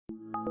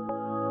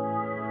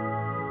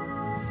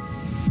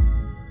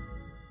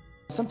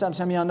sometimes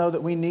how many of y'all know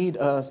that we need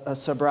a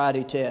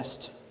sobriety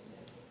test?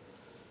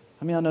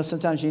 How many of y'all know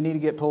sometimes you need to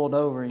get pulled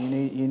over and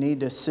you need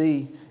to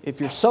see if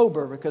you're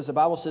sober, because the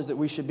Bible says that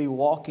we should be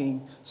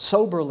walking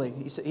soberly.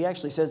 He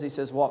actually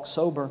says, walk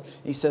sober.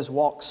 He says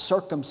walk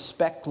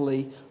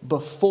circumspectly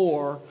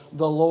before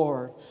the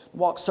Lord.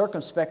 Walk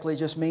circumspectly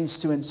just means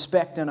to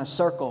inspect in a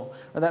circle.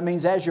 Or that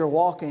means as you're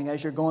walking,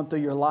 as you're going through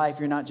your life,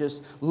 you're not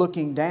just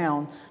looking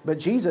down. But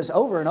Jesus,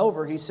 over and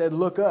over, He said,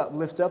 look up,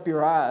 lift up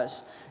your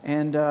eyes.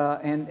 And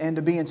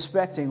to be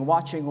inspecting,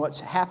 watching what's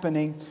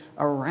happening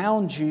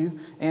around you,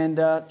 and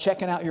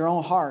checking out your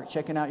own heart,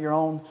 checking out your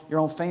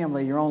own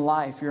family, your own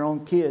life, your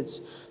own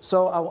kids.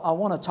 So I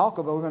want to talk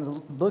about. We're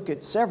going to look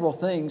at several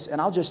things,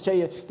 and I'll just tell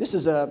you,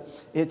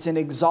 it's an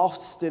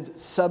exhaustive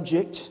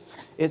subject.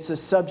 It's a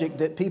subject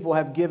that people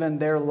have given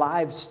their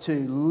lives to.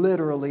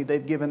 Literally,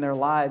 they've given their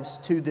lives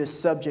to this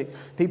subject.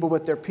 People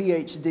with their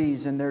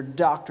PhDs and their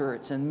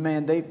doctorates. And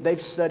man, they've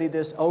studied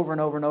this over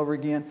and over and over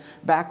again.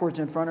 Backwards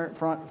and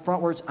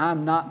frontwards.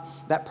 I'm not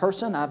that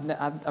person.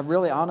 I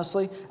really,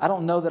 honestly, I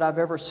don't know that I've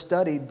ever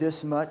studied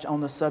this much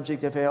on the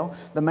subject of hell.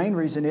 The main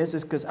reason is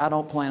because I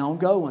don't plan on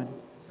going.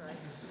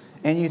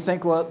 And you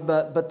think, well,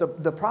 but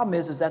the problem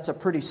is that's a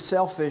pretty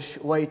selfish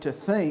way to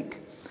think,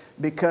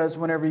 because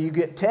whenever you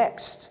get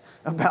text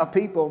about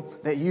people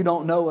that you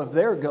don't know if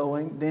they're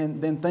going,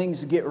 then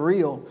things get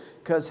real,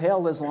 because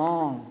hell is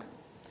long.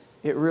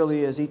 It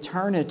really is.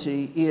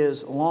 Eternity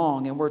is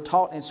long. And we're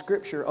taught in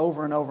Scripture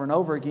over and over and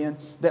over again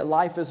that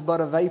life is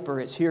but a vapor.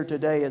 It's here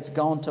today, it's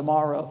gone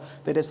tomorrow.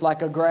 That it's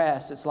like a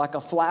grass, it's like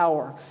a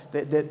flower.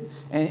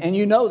 And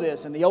you know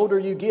this, and the older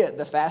you get,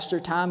 the faster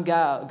time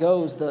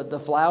goes. The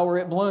flower,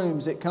 it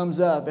blooms, it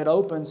comes up, it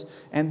opens,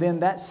 and then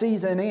that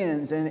season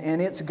ends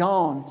and it's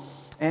gone.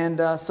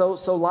 And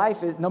so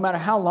life is, no matter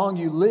how long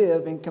you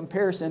live in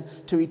comparison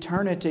to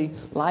eternity,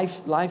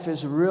 life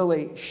is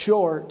really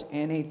short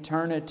and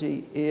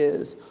eternity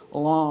is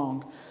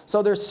long.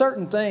 So there's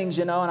certain things,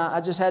 and I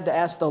just had to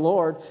ask the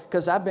Lord,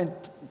 because I've been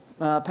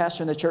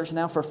pastoring the church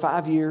now for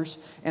 5 years,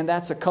 and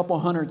that's a couple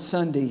hundred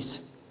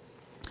Sundays.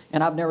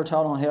 And I've never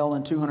taught on hell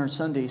in 200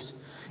 Sundays.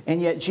 And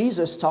yet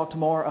Jesus talked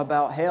more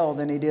about hell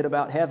than He did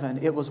about heaven.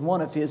 It was one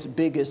of His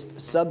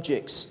biggest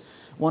subjects.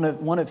 One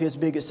of his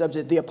biggest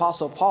subjects. The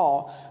Apostle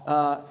Paul,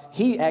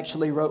 he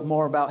actually wrote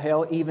more about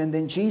hell even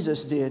than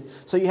Jesus did.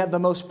 So you have the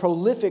most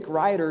prolific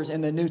writers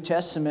in the New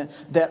Testament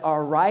that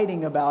are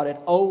writing about it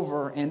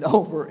over and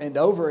over and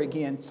over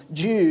again.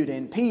 Jude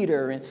and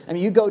Peter. And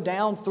you go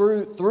down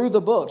through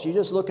the books. You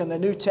just look in the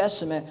New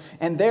Testament,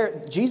 and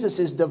there Jesus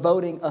is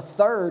devoting a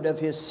third of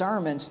His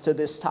sermons to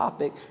this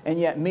topic. And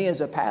yet me as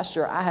a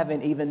pastor, I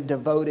haven't even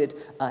devoted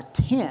a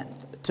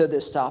tenth to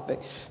this topic.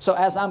 So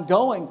as I'm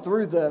going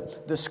through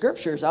the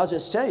Scriptures, I'll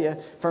just tell you,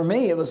 for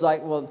me it was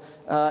like,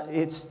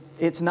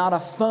 it's not a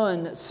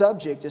fun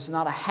subject, it's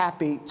not a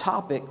happy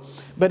topic.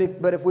 But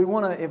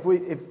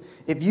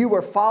if you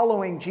were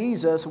following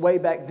Jesus way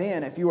back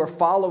then, if you were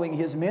following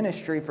His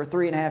ministry for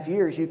 3.5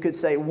 years, you could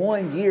say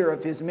 1 year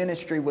of His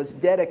ministry was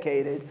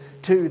dedicated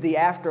to the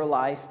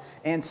afterlife,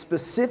 and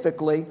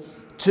specifically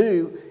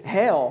to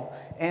hell.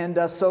 And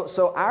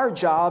so our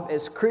job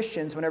as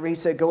Christians, whenever He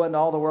said go into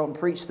all the world and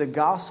preach the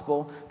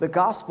gospel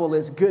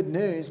is good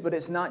news, but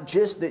it's not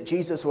just that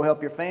Jesus will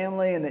help your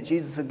family and that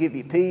Jesus will give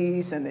you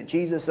peace and that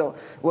Jesus will...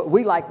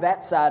 We like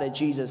that side of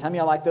Jesus. How many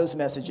of y'all like those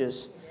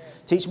messages?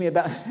 Teach me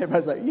about...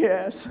 Everybody's like,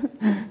 yes,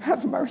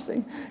 have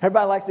mercy.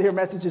 Everybody likes to hear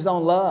messages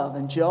on love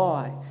and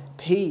joy,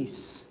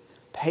 peace,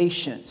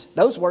 patience.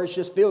 Those words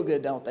just feel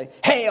good, don't they?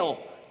 Hell!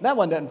 That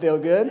one doesn't feel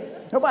good.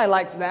 Nobody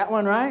likes that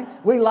one, right?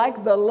 We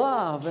like the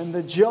love and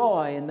the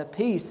joy and the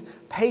peace,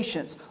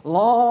 patience,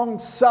 long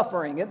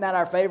suffering. Isn't that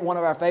our favorite? One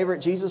of our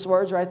favorite Jesus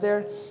words right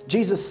there?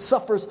 Jesus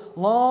suffers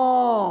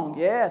long.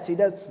 Yes, He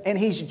does. And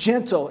He's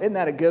gentle. Isn't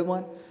that a good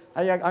one?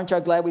 Aren't y'all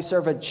glad we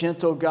serve a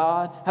gentle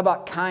God? How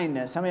about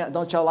kindness?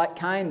 Don't y'all like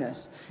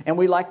kindness? And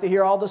we like to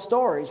hear all the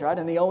stories, right?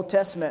 In the Old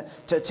Testament,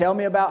 to tell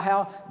me about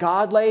how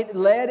God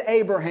led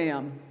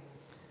Abraham.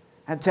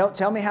 And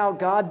tell me how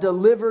God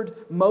delivered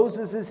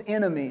Moses'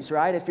 enemies,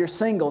 right? If you're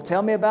single,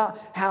 tell me about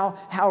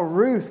how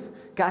Ruth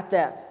got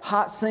that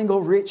hot,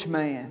 single, rich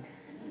man.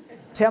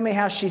 Tell me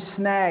how she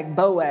snagged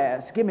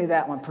Boaz. Give me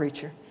that one,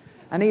 preacher.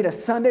 I need a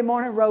Sunday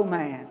morning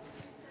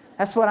romance.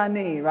 That's what I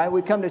need, right?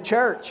 We come to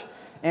church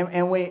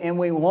and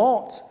we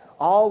want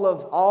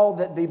all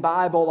that the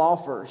Bible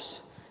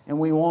offers. And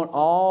we want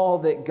all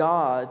that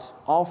God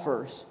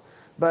offers.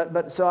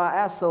 But so I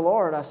asked the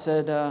Lord, I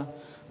said...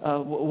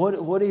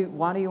 why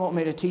do you want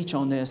me to teach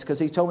on this? Because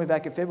He told me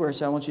back in February, He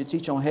said, I want you to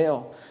teach on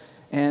hell.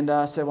 And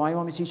I said, why do you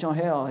want me to teach on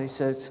hell? He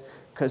says,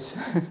 because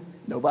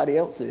nobody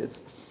else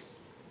is.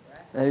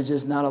 There's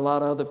just not a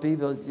lot of other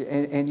people.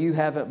 And you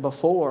haven't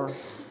before.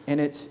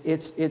 And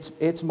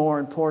it's more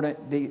important.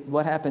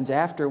 What happens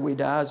after we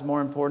die is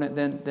more important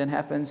than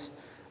happens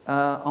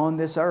on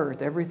this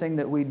earth. Everything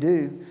that we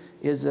do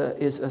is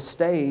a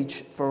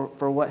stage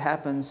for what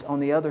happens on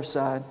the other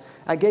side.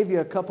 I gave you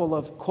a couple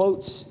of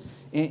quotes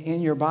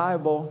in your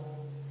Bible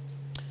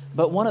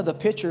But one of the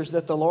pictures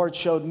that the Lord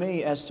showed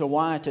me as to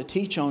why to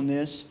teach on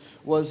this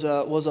was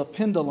a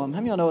pendulum. How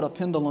many of y'all know what a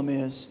pendulum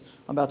is?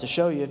 I'm about to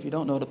show you if you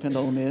don't know what a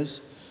pendulum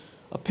is.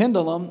 A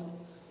pendulum,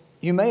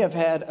 you may have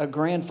had a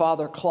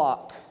grandfather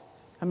clock.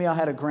 How many of y'all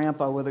had a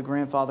grandpa with a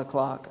grandfather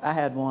clock? I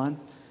had one.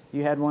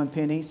 You had one,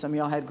 Penny. Some of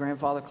y'all had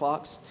grandfather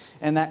clocks.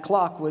 And that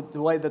clock, with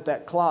the way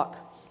that clock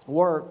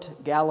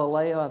worked,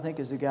 Galileo, I think,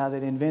 is the guy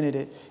that invented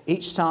it.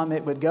 Each time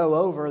it would go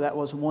over, that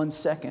was 1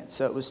 second.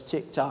 So it was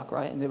tick-tock,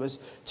 right? And it was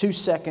 2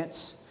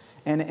 seconds.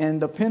 And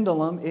the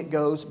pendulum, it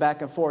goes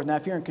back and forth. Now,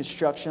 if you're in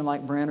construction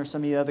like Brent or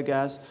some of the other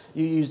guys,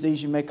 you use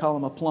these, you may call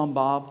them a plumb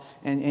bob,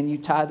 and you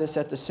tie this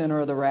at the center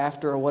of the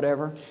rafter or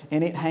whatever,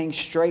 and it hangs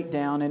straight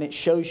down, and it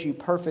shows you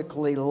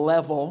perfectly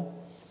level.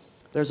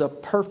 There's a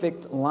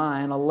perfect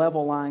line, a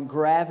level line.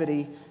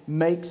 Gravity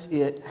makes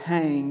it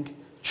hang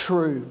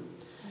true.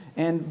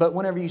 But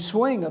whenever you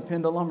swing a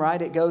pendulum,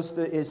 right, it goes,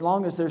 as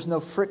long as there's no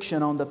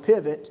friction on the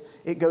pivot,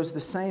 it goes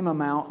the same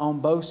amount on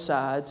both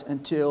sides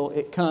until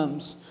it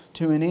comes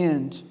to an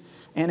end.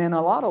 And in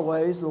a lot of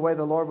ways, the way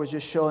the Lord was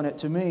just showing it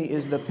to me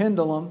is the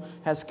pendulum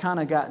has kind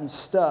of gotten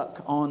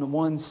stuck on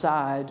one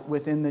side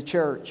within the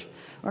church.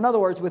 Or in other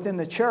words, within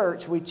the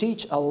church, we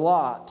teach a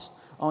lot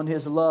on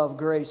His love,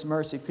 grace,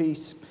 mercy,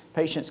 peace,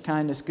 patience,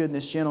 kindness,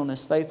 goodness,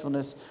 gentleness,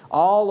 faithfulness,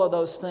 all of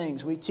those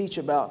things. We teach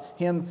about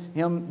Him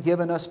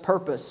giving us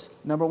purpose.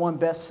 Number one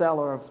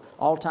bestseller of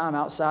all time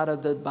outside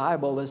of the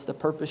Bible is The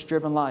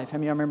Purpose-Driven Life. How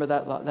many of you remember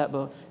that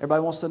book?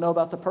 Everybody wants to know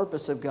about the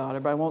purpose of God.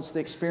 Everybody wants to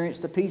experience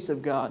the peace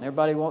of God.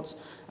 Everybody wants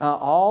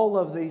all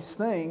of these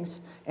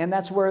things. And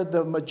that's where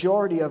the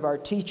majority of our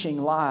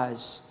teaching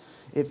lies.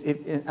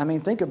 I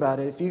mean, think about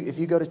it. If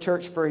you go to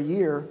church for a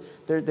year,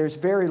 there's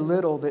very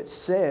little that's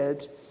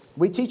said.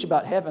 We teach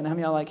about heaven. How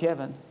many of y'all like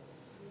heaven?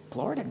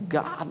 Glory to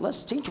God.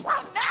 Let's teach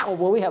right now.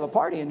 Well, we have a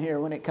party in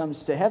here when it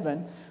comes to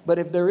heaven. But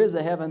if there is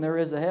a heaven, there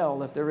is a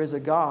hell. If there is a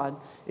God,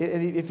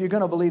 if you're going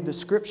to believe the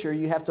Scripture,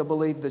 you have to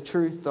believe the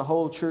truth, the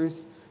whole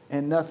truth,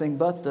 and nothing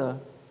but the.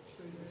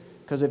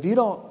 Because if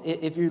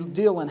you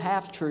deal in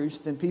half-truths,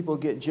 then people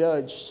get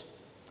judged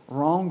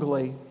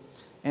wrongly,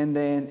 and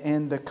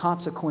the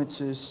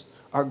consequences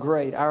are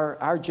great.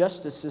 Our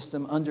justice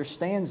system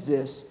understands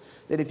this.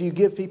 That if you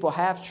give people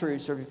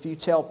half-truths or if you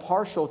tell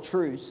partial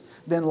truths,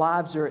 then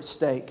lives are at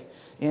stake.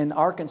 In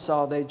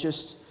Arkansas, they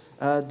just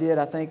did,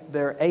 I think,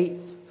 their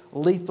 8th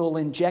lethal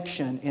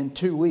injection in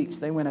 2 weeks.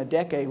 They went a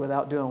decade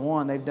without doing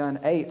one. They've done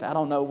 8th. I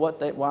don't know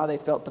why they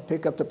felt to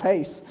pick up the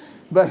pace.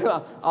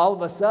 But all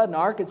of a sudden,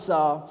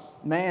 Arkansas,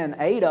 man,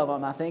 8 of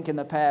them, I think, in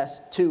the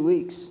past 2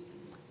 weeks.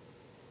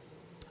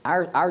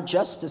 Our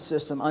justice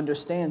system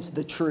understands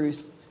the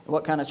truth.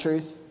 What kind of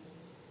truth?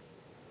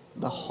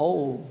 The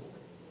whole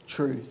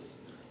truth.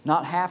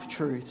 Not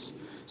half-truths.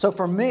 So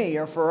for me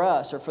or for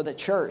us or for the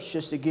church,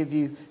 just to give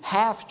you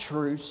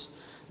half-truths,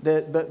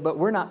 but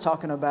we're not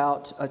talking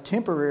about a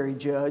temporary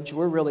judge.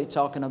 We're really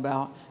talking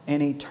about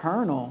an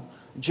eternal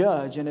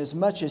judge. And as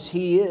much as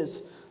He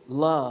is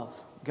love,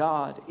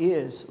 God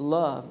is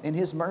love. And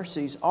His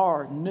mercies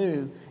are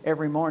new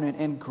every morning.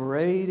 And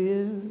great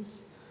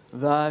is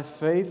Thy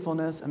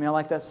faithfulness. I mean, I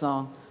like that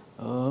song.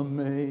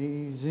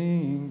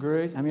 Amazing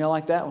grace. I mean, I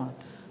like that one.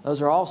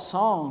 Those are all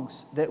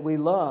songs that we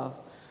love.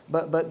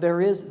 But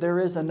there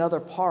is another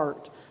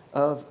part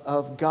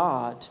of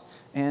God.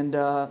 And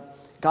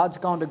God's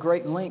gone to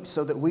great lengths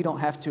so that we don't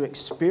have to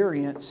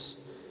experience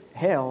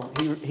hell.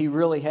 He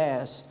really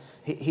has.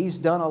 He's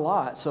done a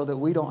lot so that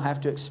we don't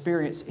have to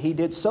experience. He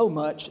did so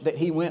much that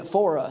He went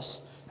for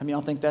us. I mean, I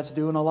don't think that's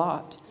doing a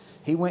lot.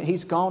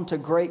 He's gone to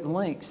great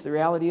lengths. The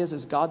reality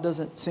is God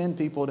doesn't send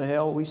people to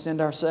hell. We send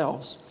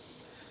ourselves.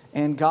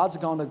 And God's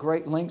gone to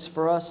great lengths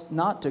for us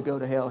not to go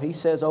to hell. He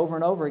says over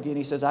and over again,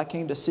 He says, I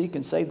came to seek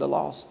and save the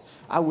lost.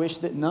 I wish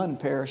that none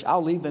perish.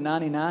 I'll leave the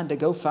 99 to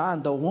go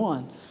find the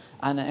one.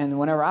 And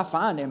whenever I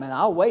find him, and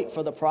I'll wait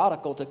for the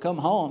prodigal to come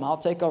home. I'll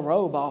take a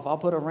robe off. I'll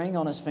put a ring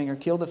on his finger,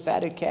 kill the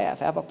fatted calf,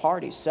 have a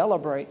party,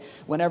 celebrate.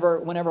 Whenever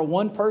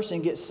one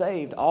person gets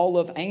saved, all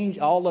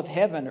of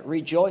heaven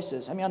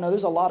rejoices. I mean, I know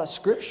there's a lot of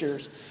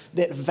scriptures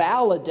that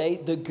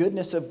validate the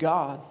goodness of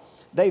God.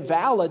 They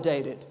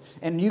validate it,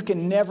 and you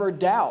can never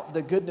doubt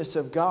the goodness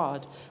of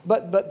God.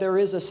 But there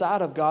is a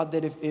side of God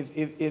that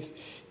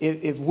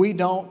if we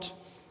don't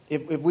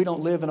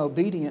live in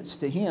obedience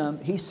to Him,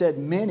 He said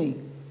many.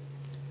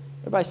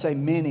 Everybody say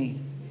many.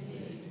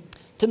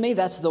 To me,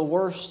 that's the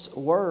worst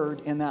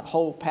word in that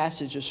whole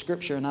passage of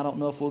Scripture, and I don't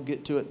know if we'll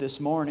get to it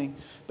this morning.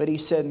 But He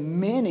said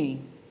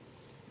many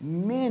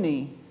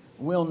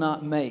will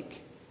not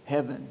make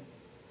heaven,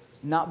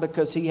 not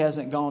because He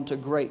hasn't gone to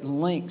great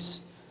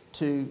lengths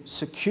to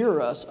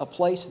secure us a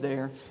place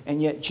there. And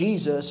yet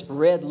Jesus,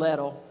 red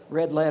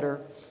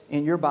letter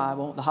in your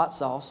Bible, the hot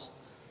sauce,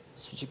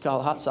 that's what you call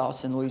the hot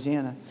sauce in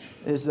Louisiana,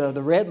 is the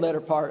red letter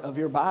part of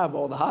your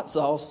Bible, the hot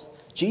sauce.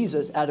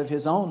 Jesus, out of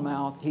His own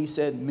mouth, He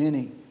said,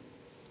 many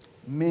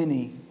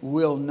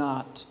will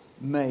not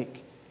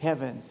make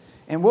heaven.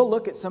 And we'll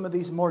look at some of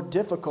these more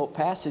difficult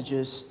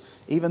passages,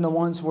 even the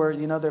ones where,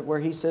 where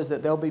He says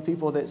that there'll be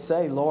people that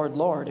say, Lord,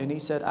 Lord. And He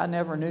said, I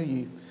never knew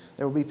you.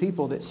 There will be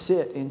people that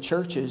sit in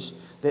churches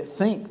that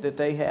think that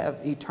they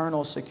have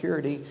eternal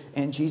security,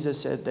 and Jesus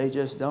said they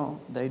just don't.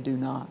 They do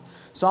not.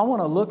 So I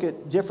want to look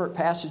at different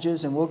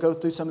passages, and we'll go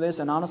through some of this.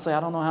 And honestly, I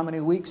don't know how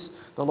many weeks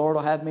the Lord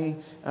will have me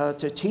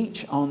to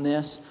teach on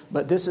this,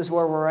 but this is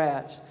where we're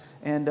at.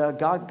 And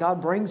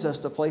God brings us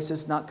to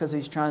places not because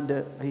He's trying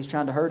to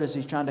hurt us.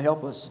 He's trying to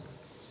help us.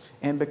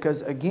 And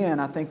because, again,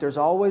 I think there's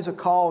always a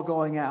call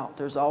going out.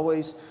 There's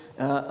always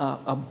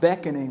a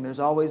beckoning. There's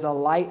always a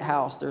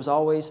lighthouse. There's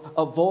always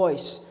a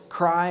voice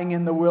crying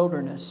in the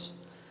wilderness,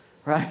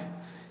 right?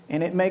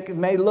 And it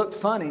may look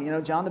funny. You know,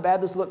 John the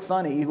Baptist looked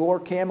funny. He wore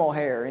camel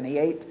hair and he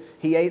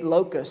ate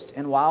locust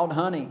and wild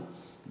honey.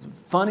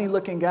 Funny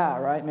looking guy,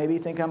 right? Maybe you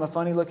think I'm a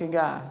funny looking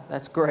guy.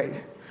 That's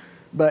great.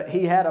 But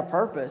he had a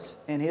purpose,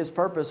 and his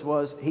purpose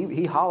was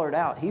he hollered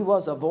out. He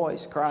was a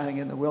voice crying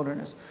in the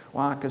wilderness.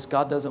 Why? Because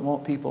God doesn't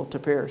want people to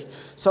perish.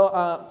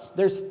 So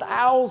there's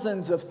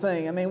thousands of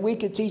things. I mean, we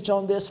could teach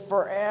on this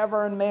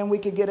forever, and man, we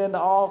could get into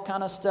all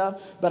kind of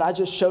stuff. But I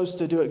just chose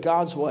to do it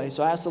God's way.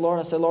 So I asked the Lord,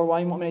 I said, Lord, why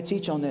do you want me to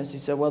teach on this? He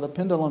said, well, the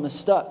pendulum is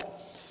stuck,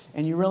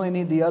 and you really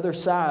need the other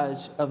side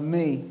of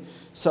me.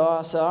 So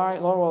I said, all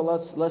right, Lord, well,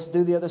 let's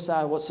do the other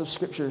side. What's the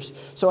scriptures?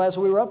 So as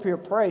we were up here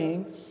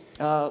praying,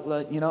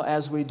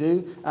 as we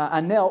do,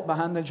 I knelt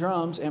behind the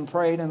drums and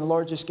prayed, and the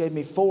Lord just gave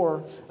me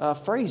 4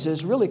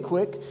 phrases really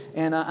quick,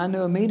 and I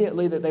knew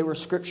immediately that they were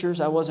scriptures.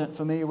 I wasn't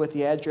familiar with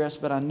the address,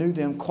 but I knew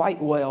them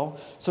quite well.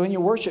 So in your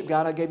worship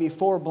guide, I gave you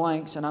 4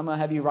 blanks, and I'm going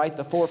to have you write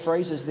the 4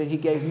 phrases that He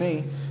gave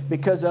me.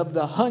 Because of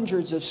the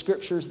hundreds of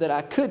scriptures that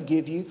I could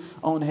give you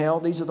on hell,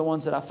 these are the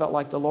ones that I felt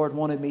like the Lord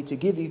wanted me to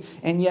give you,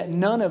 and yet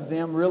none of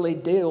them really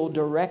deal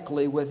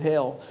directly with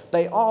hell.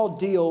 They all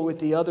deal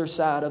with the other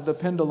side of the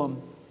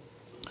pendulum,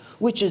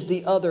 which is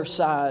the other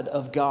side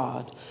of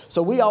God.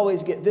 So we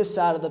always get this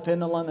side of the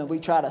pendulum and we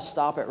try to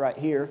stop it right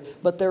here.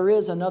 But there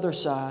is another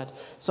side.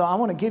 So I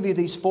want to give you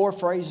these 4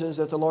 phrases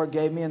that the Lord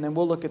gave me, and then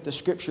we'll look at the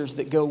scriptures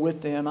that go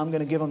with them. I'm going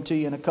to give them to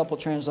you in a couple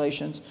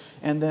translations,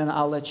 and then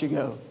I'll let you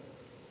go.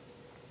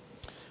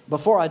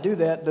 Before I do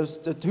that,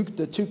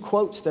 the two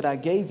quotes that I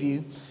gave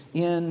you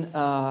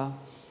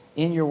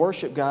in your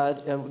worship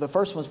guide, the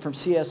first one's from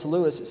C.S.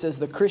 Lewis. It says,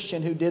 the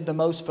Christian who did the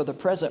most for the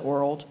present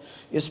world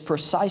is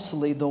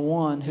precisely the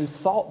one who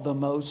thought the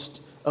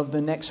most of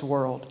the next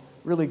world.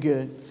 Really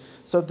good.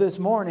 So this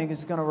morning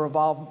is going to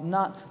revolve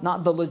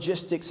not the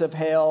logistics of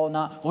hell,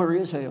 not where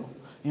is hell,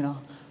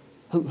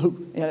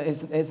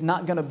 It's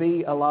not going to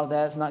be a lot of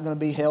that. It's not going to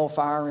be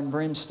hellfire and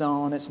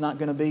brimstone. It's not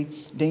going to be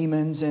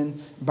demons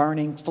and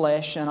burning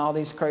flesh and all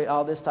this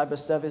type of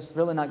stuff. It's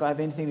really not going to have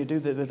anything to do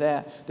with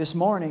that. This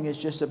morning is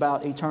just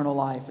about eternal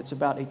life. It's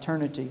about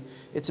eternity.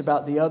 It's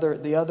about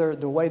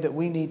the way that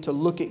we need to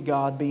look at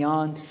God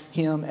beyond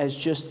Him as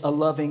just a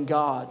loving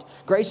God.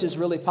 Grace is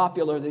really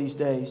popular these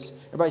days.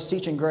 Everybody's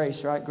teaching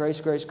grace, right? Grace,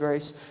 grace,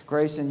 grace,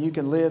 grace, and you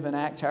can live and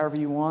act however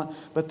you want.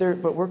 But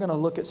we're going to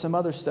look at some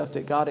other stuff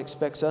that God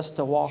expects us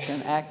to walk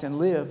and act and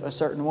live a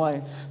certain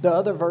way. The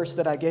other verse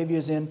that I gave you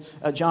is in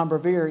John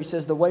Bevere. He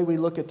says the way we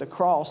look at the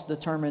cross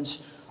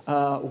determines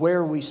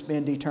where we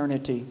spend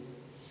eternity.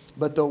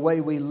 But the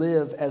way we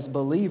live as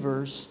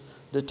believers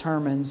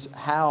determines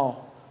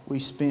how we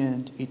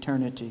spend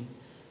eternity.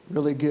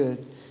 Really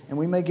good. And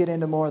we may get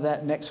into more of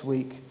that next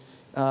week.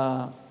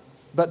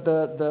 But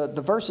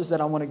the verses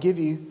that I want to give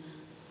you,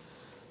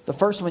 the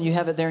first one you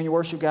have it there in your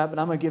worship guide, but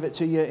I'm going to give it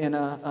to you in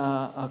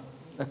a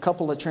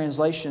couple of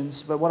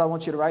translations. But what I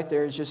want you to write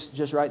there is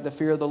just write the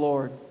fear of the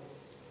Lord.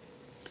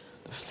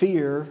 The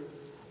fear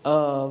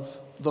of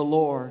the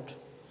Lord.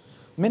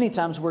 Many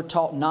times we're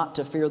taught not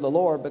to fear the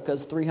Lord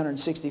because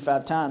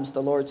 365 times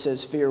the Lord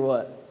says fear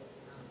what?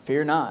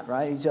 Fear not,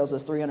 right? He tells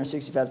us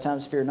 365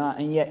 times fear not.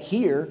 And yet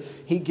here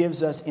He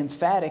gives us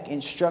emphatic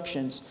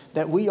instructions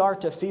that we are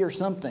to fear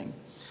something.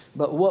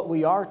 But what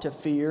we are to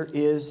fear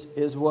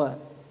is what?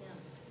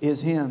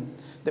 Is Him.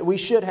 That we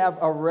should have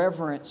a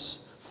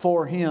reverence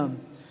for Him.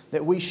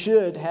 That we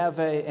should have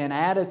an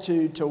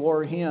attitude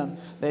toward Him.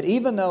 That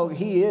even though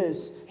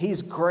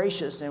He's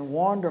gracious and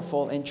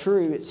wonderful and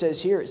true, it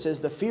says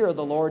the fear of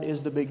the Lord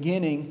is the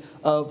beginning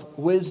of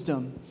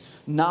wisdom,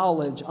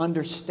 knowledge,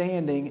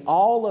 understanding.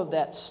 All of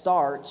that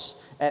starts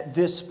at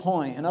this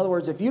point. In other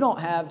words, if you don't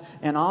have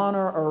an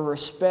honor or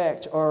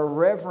respect or a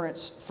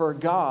reverence for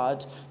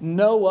God,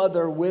 no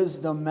other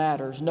wisdom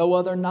matters. No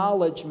other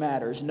knowledge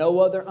matters. No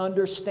other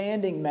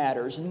understanding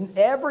matters. And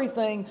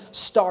everything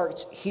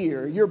starts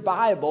here. Your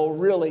Bible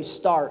really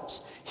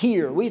starts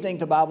here. We think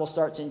the Bible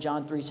starts in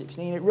John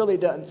 3:16. It really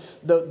doesn't.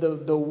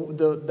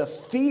 The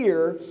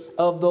fear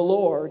of the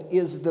Lord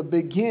is the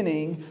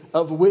beginning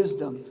of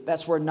wisdom.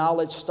 That's where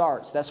knowledge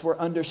starts. That's where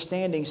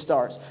understanding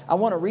starts. I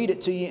want to read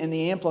it to you in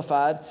the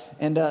Amplified,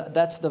 and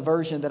that's the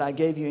version that I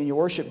gave you in your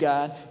worship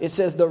guide. It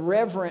says, the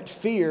reverent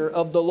fear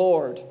of the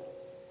Lord,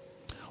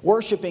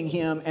 worshiping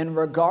Him and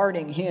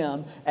regarding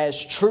Him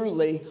as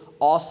truly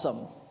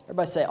awesome.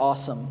 Everybody say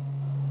awesome.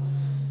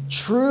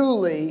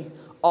 Truly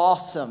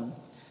awesome.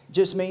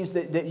 Just means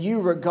that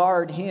you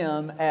regard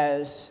Him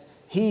as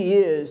He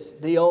is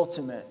the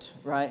ultimate,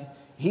 right?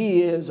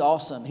 He is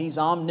awesome. He's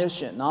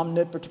omniscient,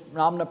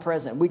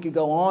 omnipresent. We could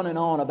go on and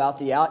on about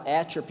the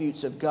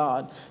attributes of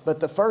God. But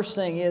the first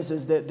thing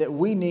is that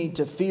we need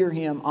to fear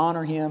Him,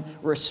 honor Him,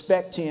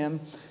 respect Him.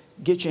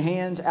 Get your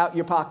hands out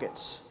your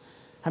pockets.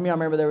 How many of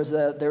y'all remember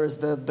there was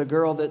the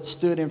girl that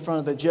stood in front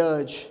of the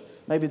judge?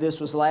 Maybe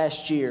this was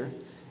last year.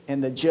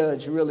 And the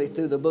judge really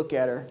threw the book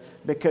at her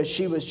because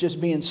she was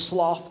just being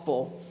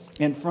slothful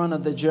in front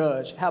of the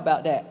judge. How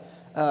about that?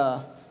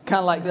 Kind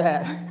of like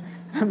that.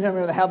 How many of y'all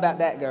remember that? How about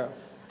that, girl?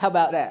 How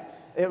about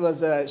that? It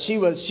was she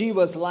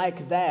was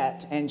like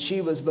that, and she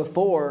was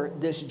before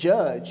this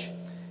judge,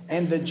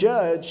 and the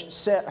judge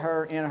set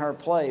her in her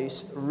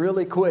place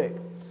really quick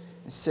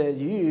and said,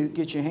 "You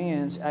get your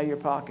hands out of your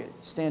pocket.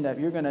 Stand up.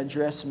 You're going to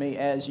address me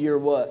as your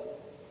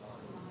what?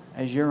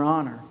 As your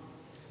honor.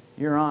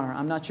 Your honor.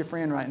 I'm not your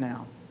friend right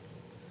now.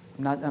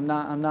 I'm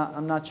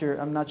not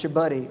your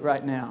buddy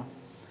right now.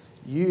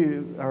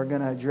 You are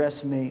going to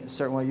address me a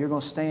certain way. You're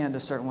going to stand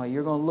a certain way.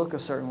 You're going to look a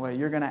certain way.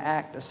 You're going to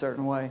act a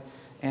certain way.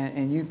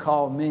 And you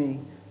call me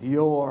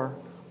your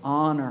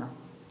honor."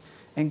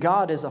 And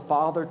God is a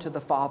father to the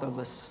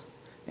fatherless.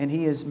 And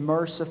He is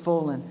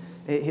merciful. And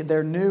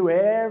they're new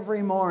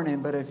every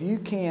morning. But if you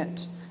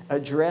can't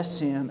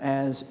address Him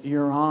as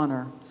your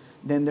honor,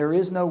 then there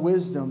is no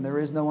wisdom, there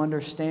is no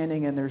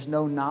understanding, and there's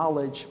no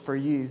knowledge for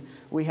you.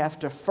 We have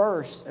to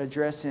first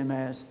address Him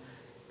as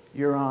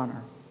your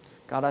honor.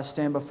 God, I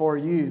stand before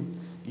you.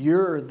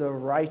 You're the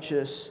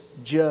righteous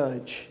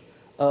judge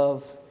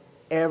of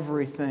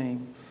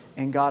everything.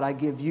 And God, I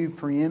give you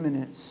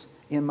preeminence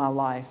in my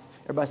life.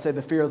 Everybody say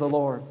the fear of the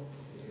Lord.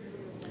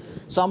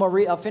 So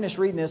I'll finish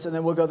reading this and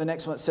then we'll go to the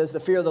next one. It says the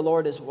fear of the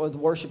Lord is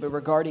worship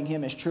regarding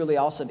Him is truly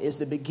awesome, is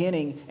the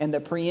beginning and the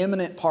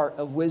preeminent part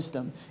of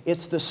wisdom.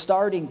 It's the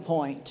starting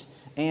point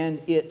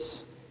and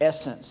its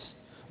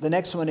essence. The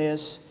next one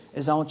is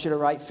I want you to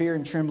write fear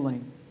and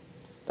trembling.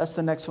 That's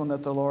the next one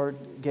that the Lord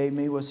gave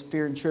me, was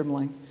fear and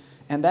trembling.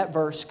 And that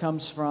verse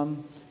comes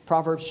from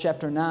Proverbs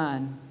chapter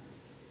 9.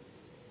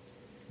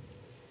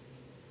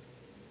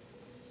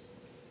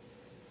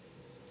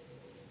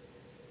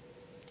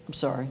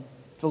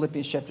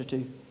 Philippians chapter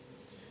 2.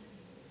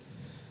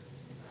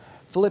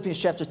 Philippians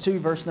chapter 2,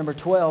 verse number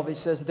 12, it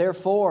says,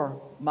 "Therefore,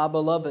 my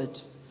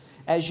beloved,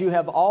 as you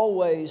have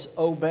always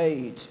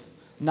obeyed,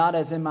 not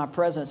as in my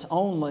presence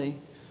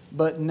only,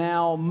 but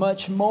now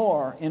much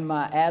more in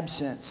my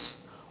absence,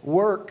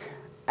 work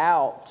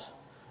out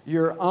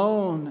your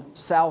own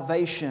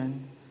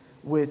salvation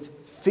with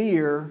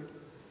fear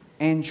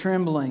and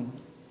trembling.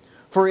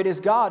 For it is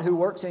God who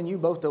works in you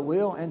both to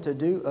will and to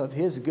do of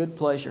His good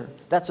pleasure."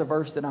 That's a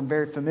verse that I'm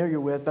very familiar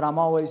with, but I'm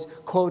always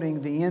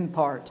quoting the end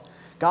part.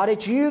 God,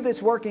 it's you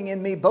that's working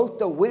in me both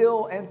to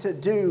will and to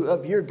do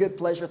of your good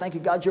pleasure. Thank you,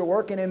 God, you're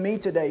working in me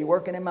today. You're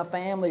working in my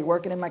family. You're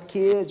working in my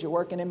kids. You're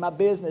working in my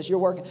business. You're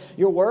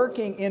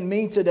working in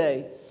me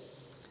today.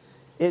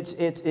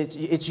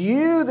 It's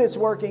you that's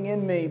working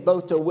in me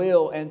both to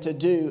will and to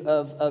do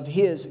of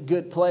His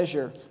good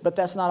pleasure. But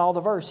that's not all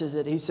the verse, is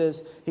it? He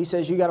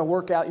says you got to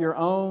work out your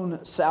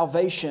own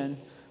salvation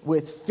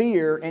with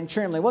fear and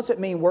trembling. What's it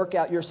mean, work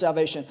out your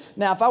salvation?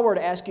 Now, if I were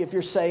to ask you if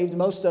you're saved,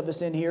 most of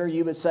us in here,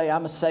 you would say,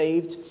 I'm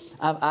saved.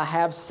 I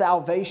have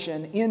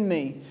salvation in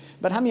me.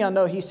 But how many of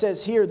y'all know He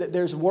says here that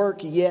there's work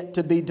yet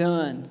to be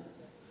done?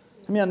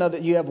 How many of y'all know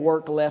that you have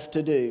work left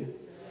to do?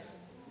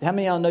 How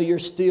many of y'all know you're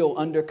still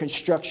under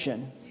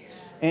construction?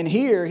 And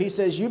here He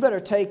says you better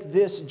take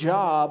this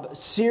job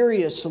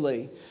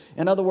seriously.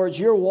 In other words,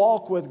 your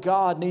walk with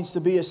God needs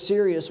to be a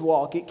serious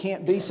walk. It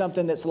can't be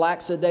something that's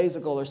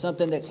lackadaisical or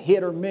something that's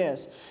hit or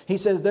miss. He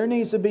says there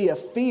needs to be a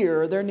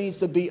fear, there needs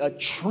to be a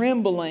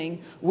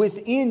trembling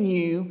within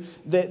you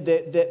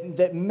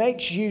that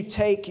makes you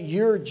take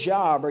your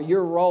job or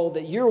your role,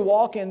 that you're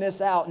walking this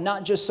out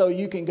not just so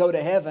you can go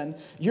to heaven.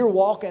 You're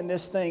walking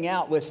this thing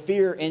out with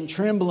fear and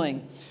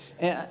trembling.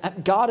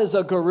 And God is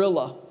a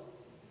gorilla.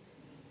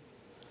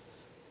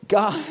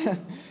 God,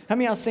 how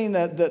many of y'all seen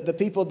the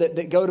people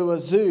that go to a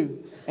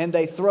zoo and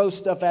they throw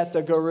stuff at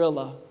the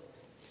gorilla?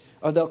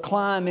 Or they'll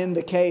climb in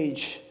the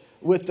cage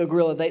with the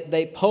gorilla.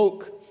 They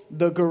poke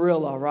the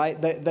gorilla,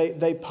 right?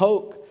 They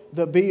poke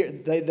the bear.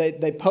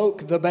 They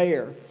poke the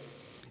bear.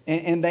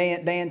 And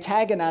they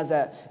antagonize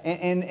that.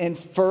 And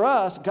for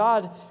us,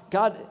 God,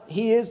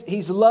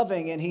 He's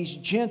loving and He's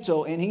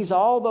gentle and He's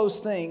all those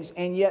things.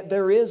 And yet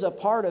there is a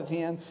part of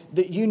Him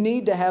that you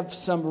need to have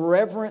some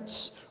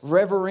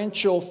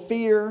reverential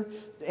fear,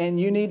 and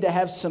you need to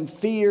have some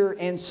fear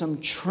and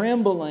some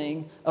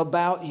trembling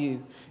about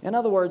you. In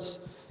other words,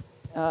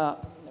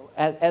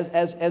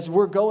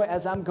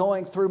 as I'm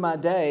going through my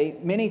day,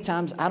 many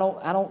times I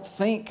don't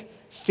think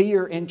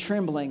fear and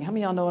trembling. How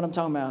many of y'all know what I'm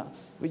talking about?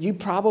 You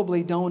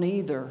probably don't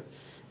either.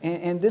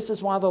 And this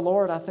is why the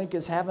Lord, I think,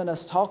 is having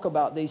us talk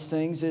about these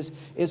things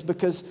is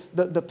because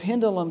the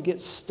pendulum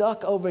gets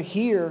stuck over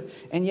here,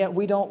 and yet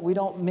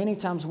many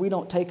times we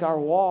don't take our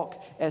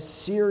walk as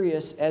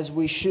serious as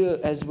we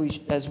should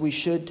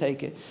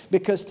take it.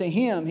 Because to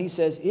Him, He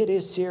says, it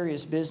is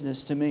serious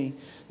business to me.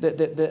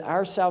 That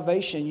our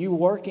salvation, you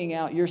working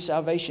out your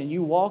salvation,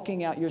 you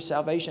walking out your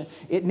salvation,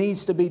 it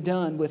needs to be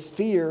done with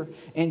fear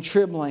and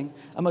trembling.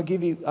 I'll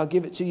give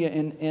it to you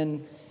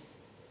in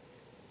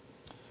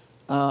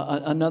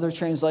another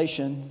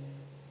translation.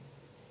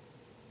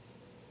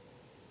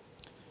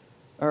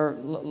 Or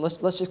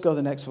let's just go to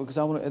the next one,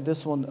 because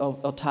this one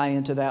I'll tie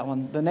into that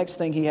one. The next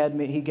thing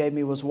He gave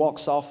me was walk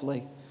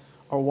softly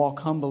or walk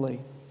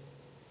humbly.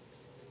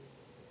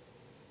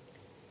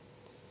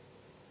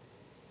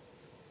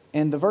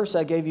 And the verse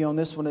I gave you on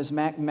this one is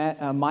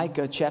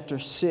Micah chapter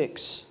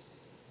 6,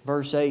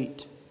 verse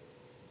 8.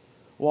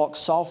 Walk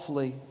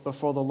softly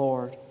before the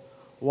Lord.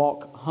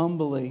 Walk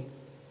humbly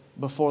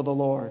before the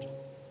Lord.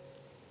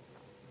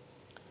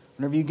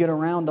 Whenever you get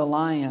around a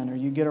lion, or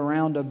you get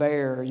around a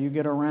bear, or you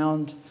get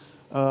around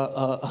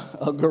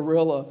a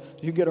gorilla,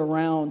 you get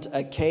around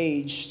a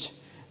caged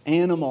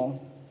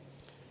animal,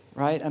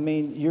 right? I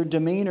mean, your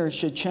demeanor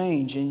should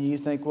change, and you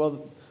think,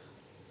 well,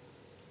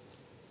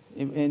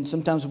 and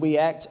sometimes we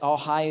act all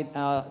high,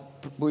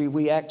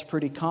 we act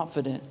pretty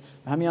confident.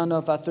 How many of y'all know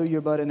if I threw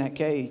your butt in that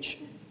cage,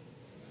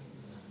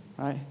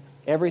 right?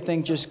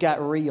 Everything just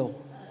got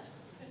real,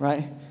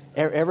 right?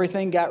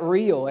 Everything got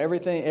real.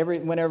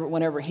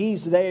 Whenever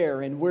He's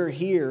there and we're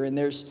here, and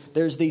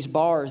there's these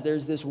bars,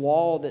 there's this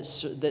wall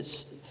that's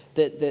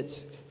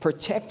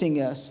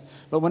protecting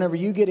us. But whenever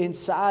you get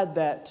inside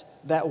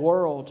that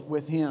world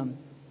with Him,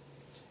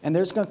 and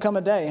there's going to come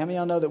a day, how many of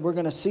y'all know that we're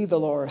going to see the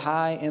Lord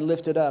high and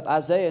lifted up?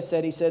 Isaiah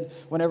said,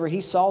 whenever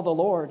he saw the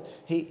Lord,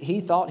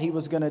 he thought he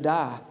was going to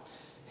die.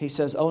 He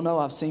says, oh no,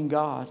 I've seen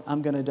God.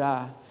 I'm going to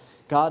die.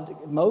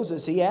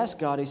 Moses, he asked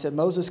God, he said,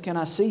 Moses, can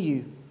I see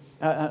you?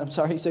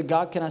 He said,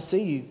 God, can I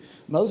see you?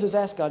 Moses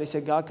asked God, he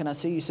said, God, can I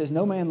see you? He says,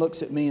 no man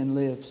looks at me and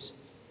lives.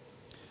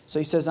 So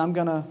he says, I'm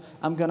gonna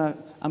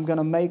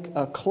make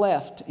a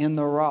cleft in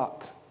the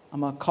rock. I'm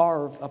gonna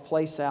carve a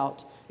place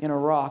out in a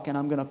rock, and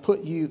I'm gonna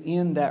put you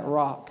in that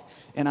rock,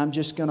 and I'm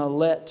just gonna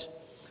let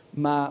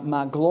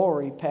my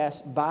glory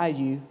pass by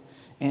you,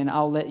 and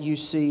I'll let you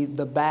see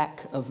the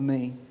back of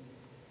me.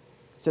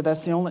 So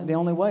that's the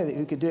only way that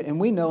we could do it. And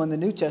we know in the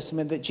New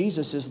Testament that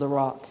Jesus is the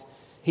rock.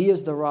 He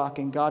is the rock,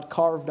 and God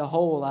carved a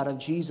hole out of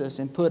Jesus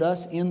and put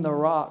us in the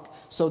rock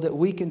so that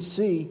we can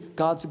see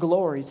God's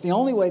glory. It's the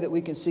only way that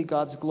we can see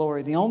God's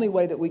glory, the only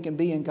way that we can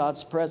be in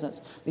God's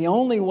presence, the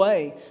only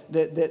way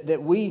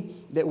that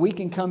we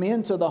can come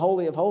into the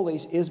Holy of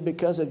Holies is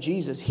because of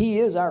Jesus. He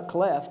is our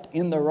cleft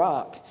in the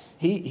rock.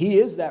 He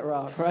is that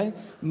rock, right?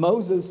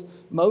 Moses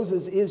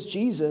is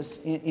Jesus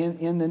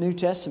in the New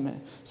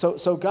Testament.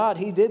 So God,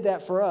 He did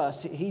that for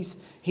us.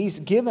 He's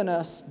given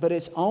us, but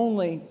it's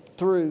only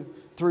through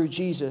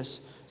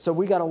Jesus. So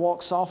we got to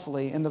walk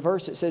softly. In the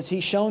verse it says, He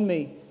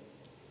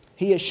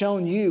has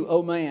shown you,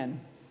 O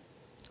man,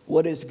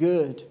 what is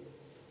good.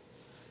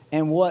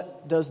 And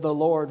what does the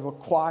Lord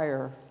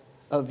require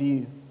of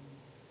you?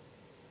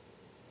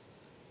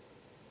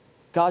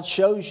 God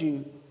shows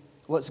you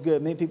what's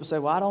good. Many people say,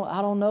 well,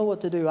 I don't know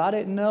what to do. I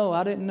didn't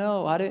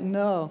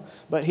know.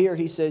 But here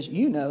He says,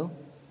 you know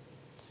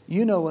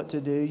what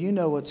to do. You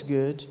know what's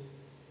good.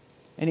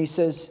 And He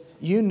says,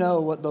 you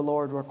know what the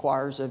Lord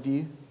requires of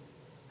you.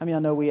 How many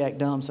of y'all know we act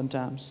dumb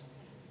sometimes?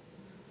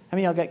 How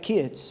many of y'all got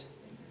kids?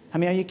 How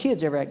many of your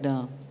kids ever act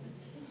dumb?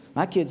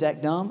 My kids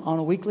act dumb on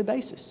a weekly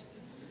basis,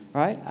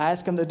 right? I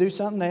ask them to do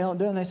something, they don't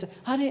do it, and they say,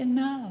 I didn't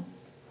know.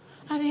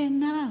 I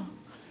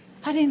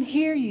didn't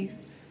hear you.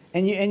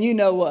 And you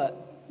know what?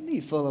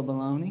 You full of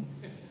baloney.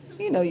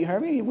 You know you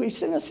heard me. We're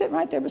sitting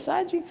right there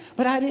beside you.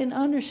 But I didn't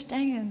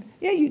understand.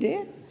 Yeah, you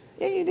did.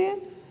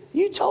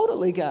 You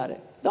totally got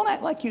it. Don't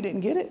act like you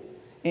didn't get it.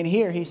 And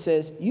here He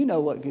says, you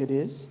know what good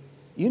is.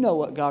 You know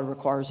what God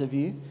requires of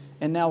you.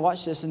 And now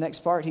watch this, the next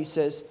part. He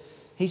says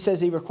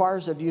He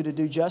requires of you to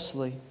do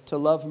justly, to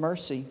love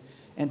mercy,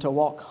 and to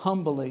walk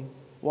humbly,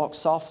 walk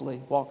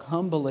softly, walk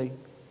humbly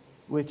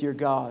with your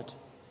God.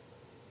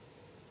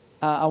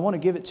 I want to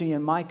give it to you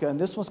in Micah, and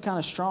this one's kind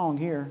of strong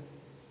here.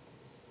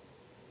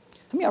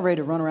 How many of y'all ready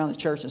to run around the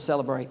church and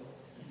celebrate?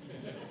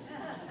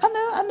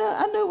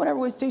 I knew whenever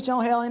we teach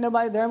on hell, ain't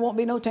nobody, there won't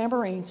be no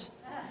tambourines.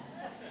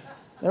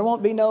 There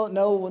won't be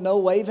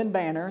no waving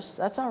banners.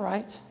 That's all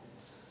right.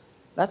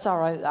 That's all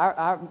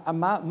right.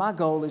 My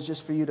goal is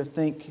just for you to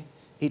think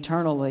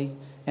eternally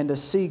and to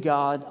see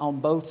God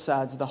on both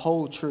sides, the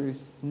whole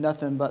truth,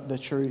 nothing but the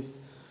truth.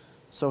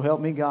 So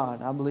help me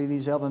God. I believe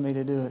He's helping me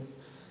to do it.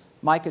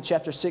 Micah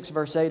chapter 6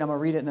 verse 8, I'm going to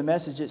read it in the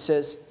Message. It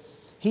says,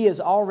 He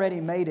has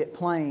already made it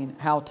plain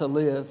how to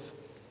live.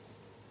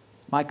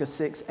 Micah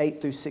 6,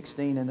 8 through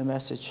 16 in the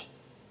Message.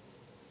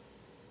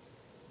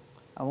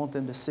 I want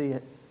them to see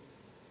it.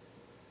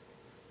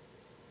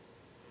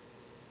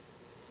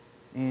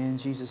 In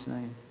Jesus'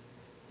 name.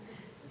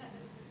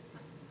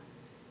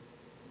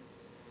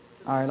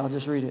 All right, I'll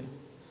just read it.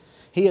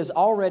 He has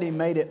already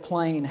made it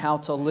plain how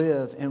to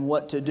live and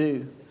what to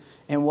do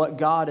and what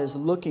God is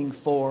looking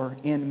for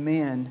in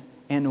men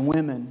and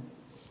women.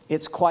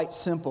 It's quite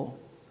simple.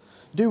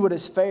 Do what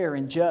is fair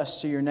and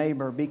just to your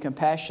neighbor. Be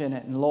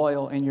compassionate and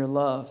loyal in your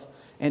love.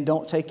 And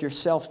don't take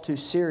yourself too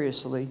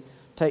seriously.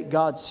 Take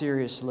God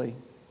seriously.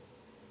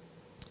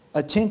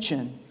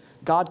 Attention.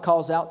 God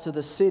calls out to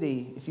the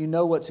city. If you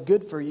know what's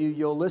good for you,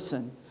 you'll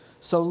listen.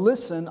 So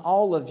listen,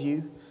 all of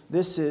you.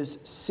 This is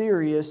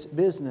serious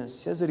business.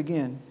 He says it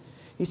again.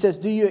 He says,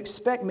 do you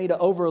expect me to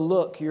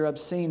overlook your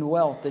obscene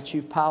wealth that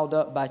you've piled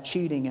up by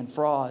cheating and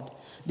fraud?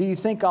 Do you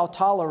think I'll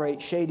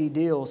tolerate shady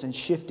deals and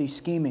shifty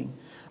scheming?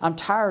 I'm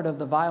tired of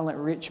the violent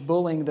rich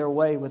bullying their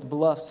way with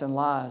bluffs and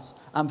lies.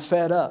 I'm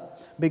fed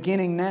up.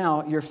 Beginning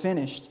now, you're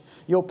finished.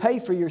 You'll pay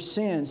for your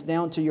sins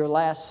down to your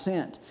last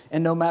cent.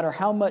 And no matter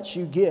how much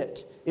you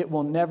get, it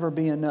will never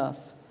be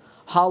enough.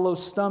 Hollow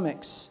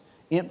stomachs,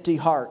 empty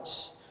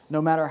hearts.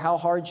 No matter how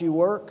hard you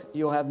work,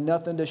 you'll have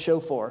nothing to show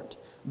for it.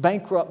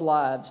 Bankrupt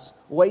lives,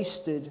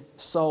 wasted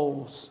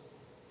souls.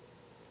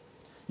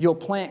 You'll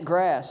plant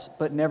grass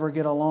but never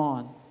get a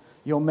lawn.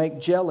 You'll make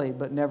jelly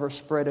but never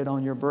spread it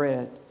on your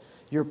bread.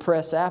 You'll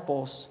press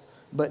apples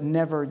but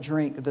never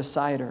drink the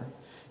cider.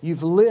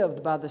 You've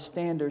lived by the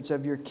standards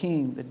of your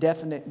king, the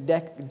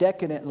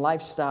decadent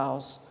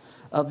lifestyles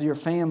of your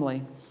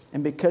family.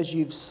 And because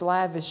you've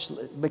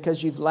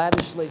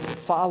lavishly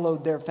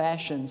followed their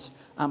fashions,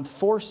 I'm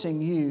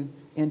forcing you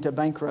into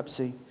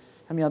bankruptcy.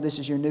 How many of y'all, this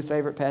is your new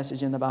favorite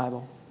passage in the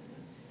Bible?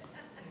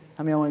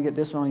 How many of y'all want to get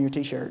this one on your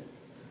t-shirt?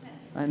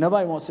 Right?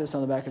 Nobody wants this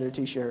on the back of their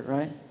t-shirt,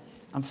 right?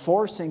 I'm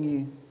forcing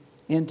you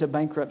into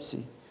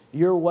bankruptcy.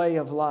 Your way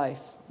of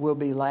life will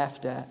be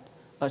laughed at,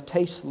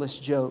 tasteless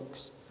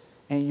jokes,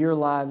 and your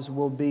lives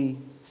will be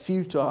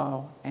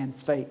futile and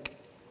fake.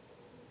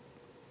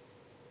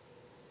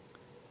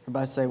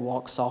 Everybody say,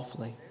 walk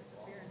softly.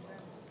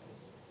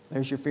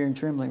 There's your fear and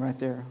trembling right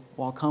there.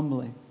 Walk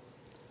humbly.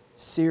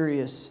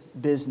 Serious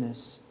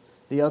business.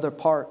 The other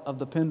part of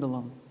the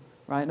pendulum,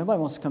 right? Nobody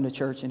wants to come to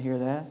church and hear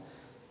that.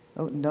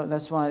 No,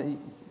 that's why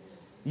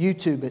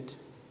YouTube it.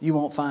 You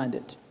won't find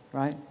it,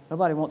 right?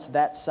 Nobody wants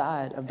that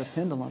side of the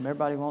pendulum.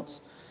 Everybody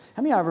wants...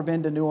 How many of you ever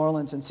been to New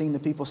Orleans and seen the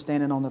people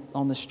standing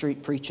on the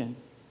street preaching?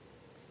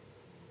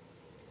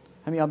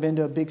 How many of y'all been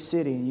to a big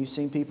city and you've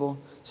seen people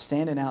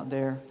standing out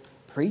there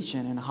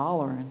preaching and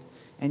hollering?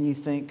 And you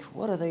think,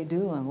 what are they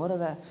doing?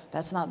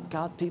 That's not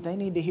God. They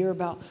need to hear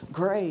about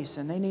grace,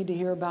 and they need to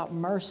hear about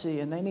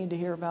mercy, and they need to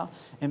hear about...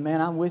 And man,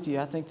 I'm with you.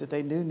 I think that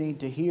they do need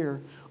to hear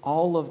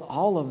all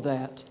of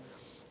that.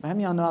 But how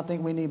many of y'all know I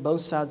think we need both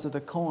sides of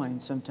the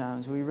coin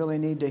sometimes? We really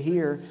need to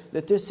hear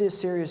that this is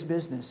serious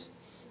business.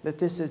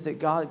 That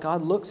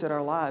God looks at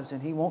our lives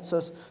and He wants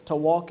us to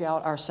walk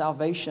out our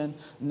salvation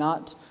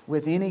not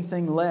with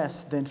anything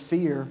less than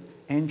fear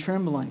and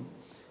trembling.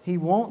 He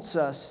wants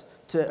us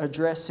to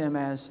address Him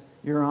as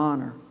your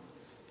honor.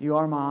 You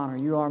are my honor.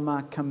 You are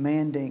my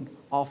commanding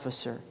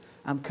officer.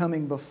 I'm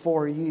coming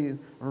before you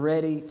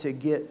ready to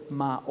get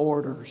my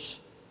orders.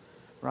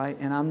 Right?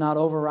 And I'm not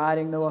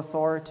overriding no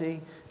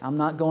authority. I'm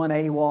not going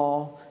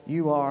AWOL.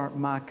 You are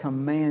my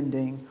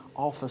commanding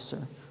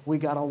officer. We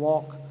got to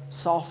walk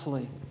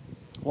softly.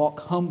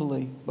 Walk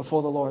humbly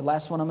before the Lord.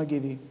 Last one I'm going to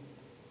give you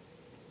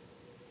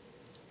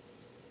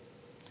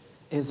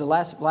is the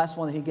last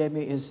one that He gave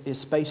me is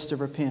space to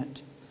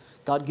repent.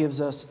 God gives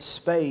us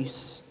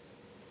space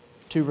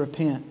to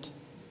repent.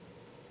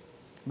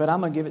 But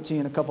I'm going to give it to you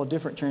in a couple of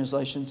different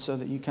translations so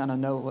that you kind of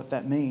know what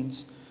that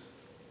means.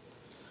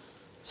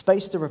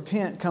 Space to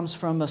repent comes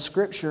from a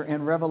scripture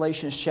in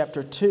Revelation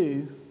chapter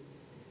 2,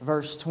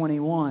 verse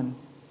 21.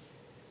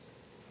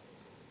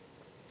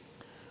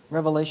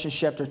 Revelation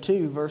chapter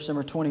 2, verse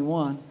number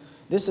 21.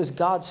 This is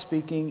God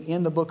speaking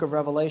in the book of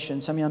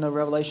Revelation. Some of y'all know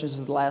Revelation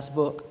is the last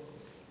book.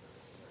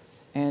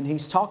 And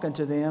He's talking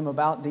to them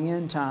about the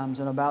end times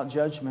and about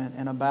judgment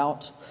and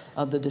about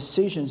the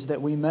decisions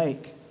that we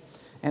make.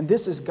 And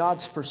this is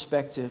God's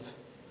perspective.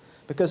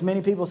 Because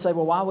many people say,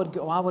 well,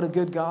 why would a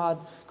good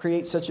God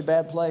create such a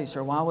bad place?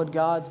 Or why would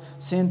God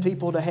send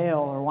people to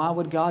hell? Or why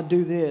would God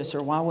do this?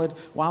 Or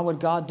why would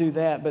God do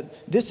that?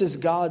 But this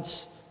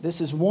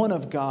is one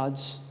of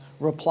God's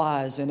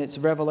replies. And it's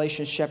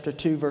Revelation chapter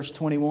 2, verse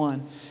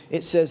 21.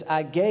 It says,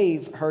 I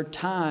gave her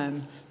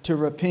time to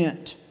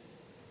repent.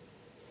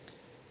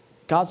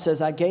 God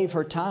says, I gave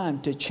her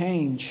time to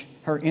change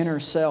her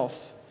inner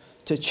self,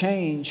 to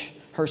change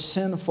her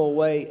sinful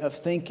way of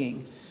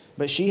thinking.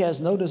 But she has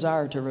no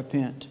desire to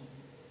repent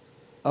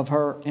of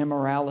her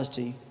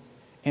immorality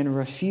and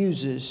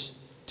refuses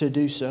to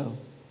do so.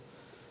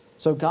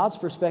 So God's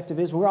perspective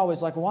is, we're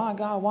always like, why,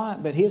 God, why?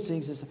 But His thing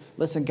is,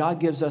 listen, God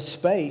gives us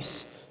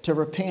space to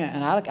repent.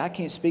 And I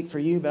can't speak for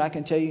you, but I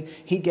can tell you,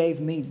 He gave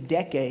me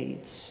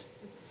decades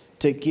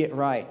to get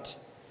right.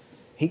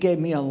 He gave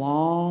me a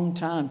long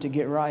time to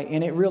get right.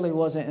 And it really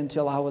wasn't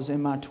until I was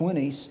in my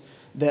 20s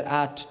that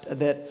I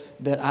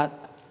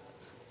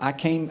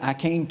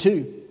came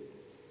to.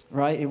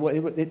 Right?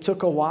 It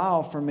took a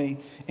while for me.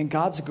 And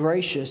God's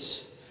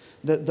gracious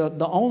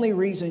The only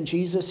reason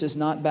Jesus is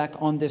not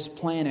back on this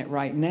planet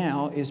right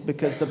now is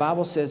because the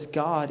Bible says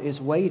God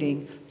is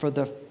waiting for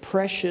the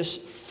precious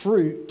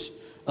fruit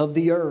of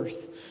the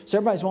earth. So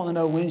everybody's wanting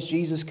to know, when's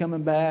Jesus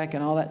coming back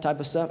and all that type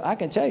of stuff. I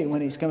can tell you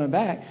when He's coming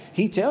back.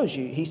 He tells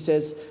you. He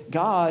says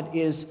God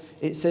is,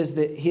 it says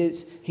that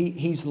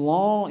He's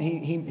long,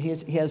 He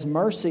has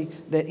mercy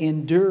that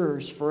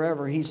endures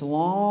forever. He's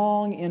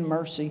long in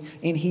mercy,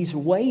 and He's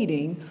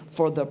waiting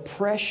for the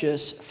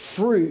precious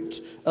fruit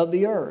of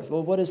the earth.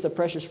 Well, what is the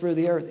precious fruit of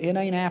the earth? It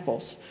ain't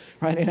apples,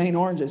 right? It ain't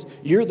oranges.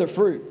 You're the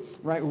fruit.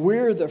 Right?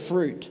 We're the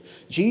fruit.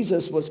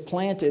 Jesus was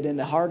planted in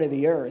the heart of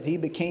the earth. He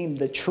became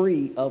the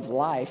tree of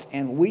life,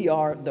 and we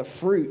are the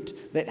fruit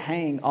that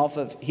hang off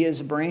of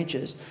His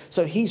branches.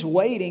 So He's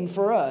waiting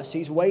for us.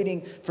 He's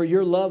waiting for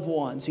your loved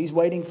ones. He's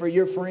waiting for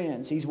your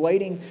friends. He's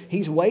waiting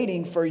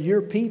for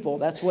your people.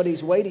 That's what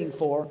He's waiting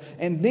for.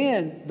 And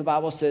then the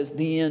Bible says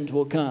the end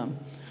will come.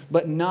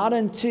 But not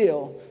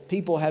until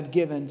people have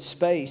given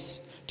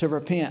space to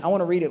repent. I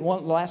want to read it.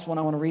 Last one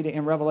I want to read it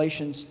in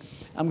Revelations.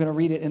 I'm going to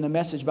read it in the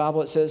Message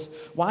Bible. It says,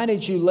 "Why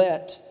did you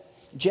let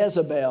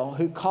Jezebel,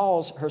 who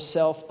calls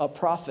herself a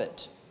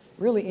prophet?"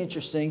 Really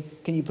interesting.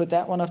 Can you put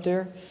that one up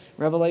there?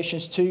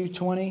 Revelations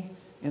 2:20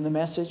 in the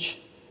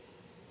Message.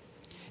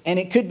 And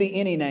it could be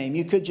any name.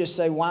 You could just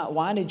say,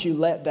 why did you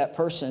let that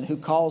person who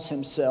calls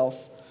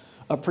himself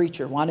a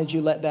preacher? Why did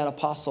you let that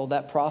apostle,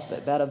 that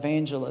prophet, that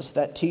evangelist,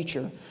 that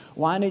teacher?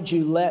 Why did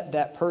you let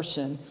that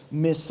person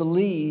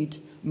mislead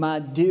my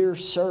dear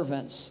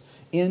servants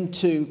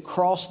into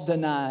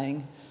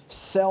cross-denying,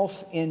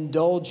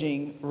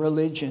 self-indulging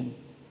religion?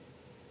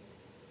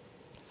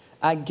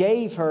 I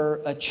gave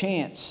her a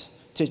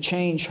chance to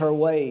change her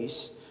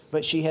ways,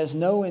 but she has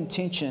no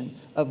intention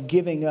of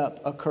giving up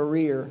a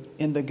career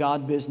in the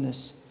God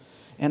business.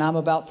 And I'm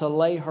about to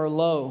lay her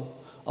low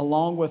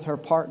along with her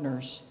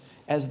partners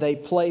as they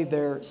play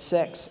their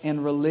sex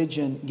and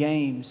religion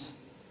games.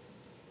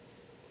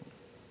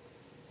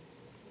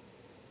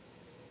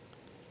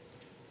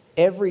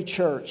 Every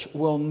church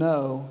will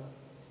know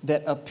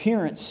that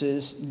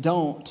appearances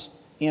don't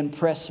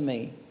impress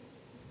me.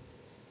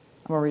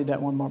 I'm going to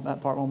read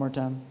that part one more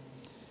time.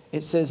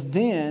 It says,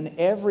 then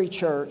every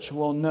church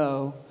will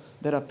know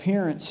that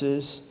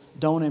appearances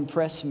don't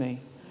impress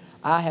me.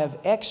 I have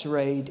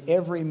x-rayed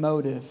every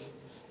motive,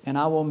 and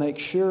I will make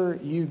sure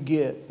you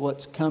get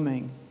what's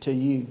coming to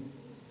you.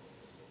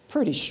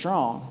 Pretty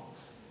strong.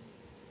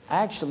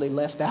 I actually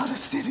left out a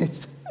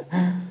sentence.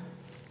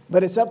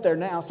 But it's up there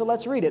now, so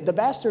let's read it. The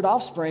bastard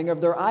offspring of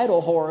their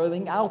idol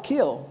whoring I'll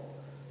kill.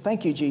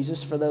 Thank you,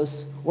 Jesus, for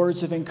those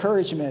words of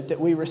encouragement that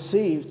we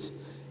received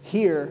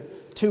here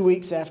 2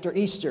 weeks after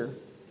Easter.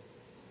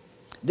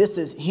 This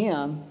is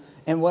him,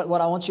 and what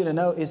I want you to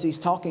know is he's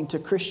talking to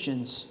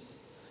Christians.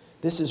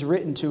 This is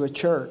written to a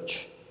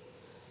church.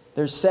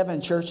 There's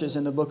 7 churches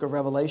in the book of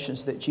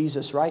Revelations that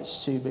Jesus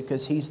writes to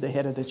because He's the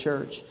head of the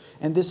church.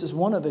 And this is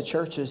one of the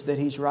churches that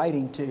He's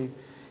writing to.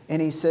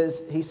 And he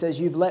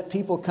says, you've let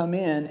people come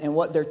in, and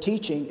what they're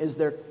teaching is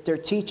they're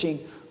teaching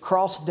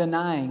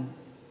cross-denying.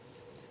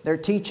 They're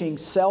teaching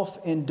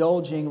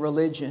self-indulging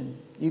religion.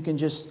 You can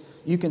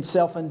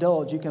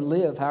self-indulge. You can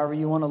live however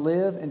you want to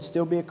live and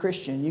still be a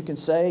Christian. You can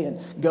say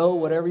and go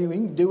whatever you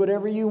can do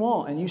whatever you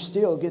want, and you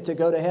still get to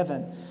go to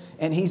heaven.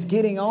 And he's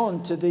getting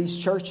on to these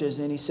churches,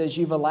 and he says,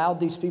 you've allowed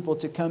these people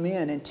to come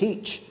in and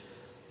teach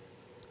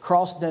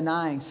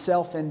cross-denying,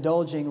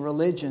 self-indulging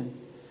religion.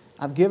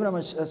 I've given them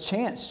a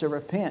chance to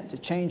repent, to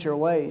change her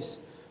ways,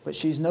 but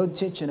she's no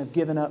intention of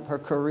giving up her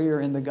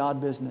career in the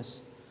God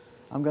business.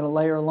 I'm going to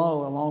lay her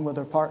low along with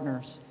her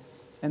partners.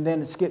 And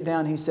then skip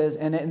down, he says,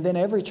 and then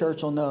every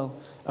church will know,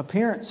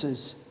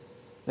 appearances,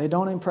 they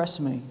don't impress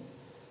me.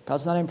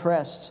 God's not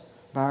impressed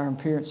by our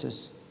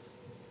appearances.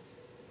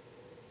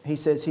 He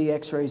says He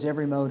x-rays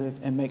every motive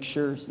and makes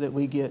sure that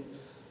we get,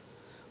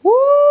 woo!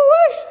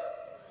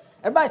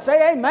 Everybody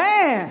say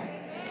amen.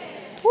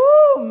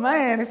 Woo,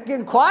 man, it's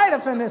getting quiet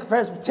up in this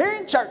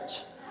Presbyterian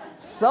church.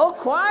 So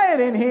quiet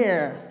in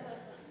here.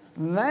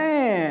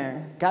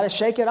 Man, got to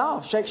shake it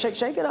off. Shake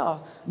it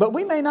off. But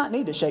we may not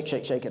need to shake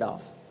it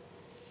off.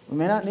 We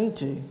may not need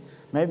to.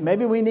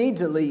 Maybe we need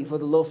to leave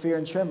with a little fear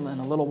and trembling,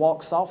 a little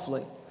walk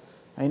softly.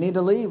 I need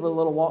to leave with a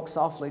little walk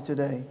softly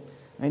today.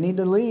 I need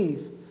to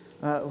leave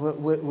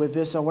with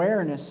this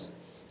awareness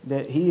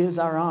that He is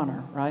our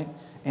honor, right?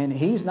 And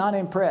He's not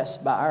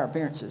impressed by our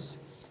appearances.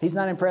 He's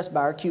not impressed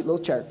by our cute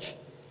little church.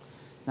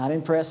 Not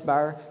impressed by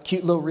our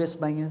cute little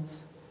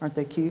wristbands. Aren't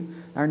they cute?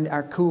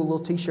 Our cool little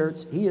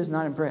t-shirts. He is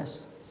not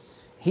impressed.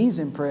 He's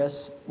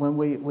impressed when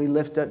we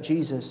lift up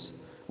Jesus.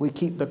 We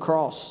keep the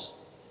cross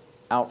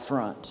out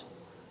front,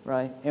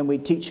 right? And we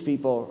teach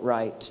people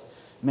right.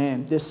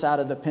 Man, this side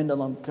of the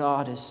pendulum,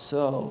 God is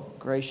so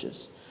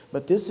gracious.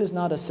 But this is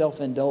not a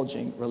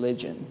self-indulging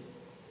religion.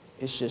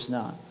 It's just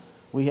not.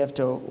 We have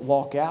to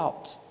walk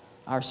out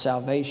our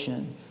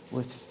salvation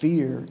with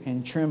fear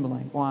and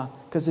trembling. Why?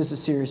 Because this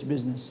is serious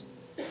business.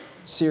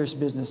 Serious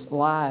business.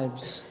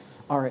 Lives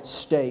are at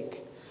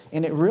stake.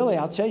 And it really,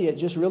 I'll tell you, it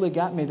just really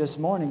got me this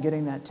morning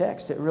getting that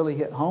text. It really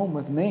hit home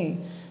with me,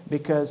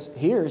 because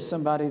here is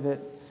somebody that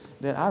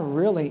I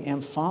really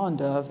am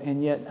fond of,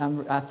 and yet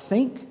I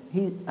think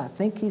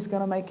he's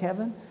going to make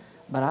heaven,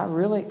 but I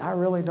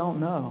really don't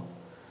know.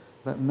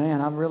 But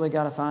man, I've really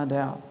got to find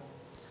out,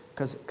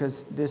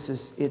 because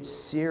it's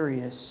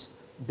serious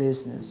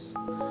business.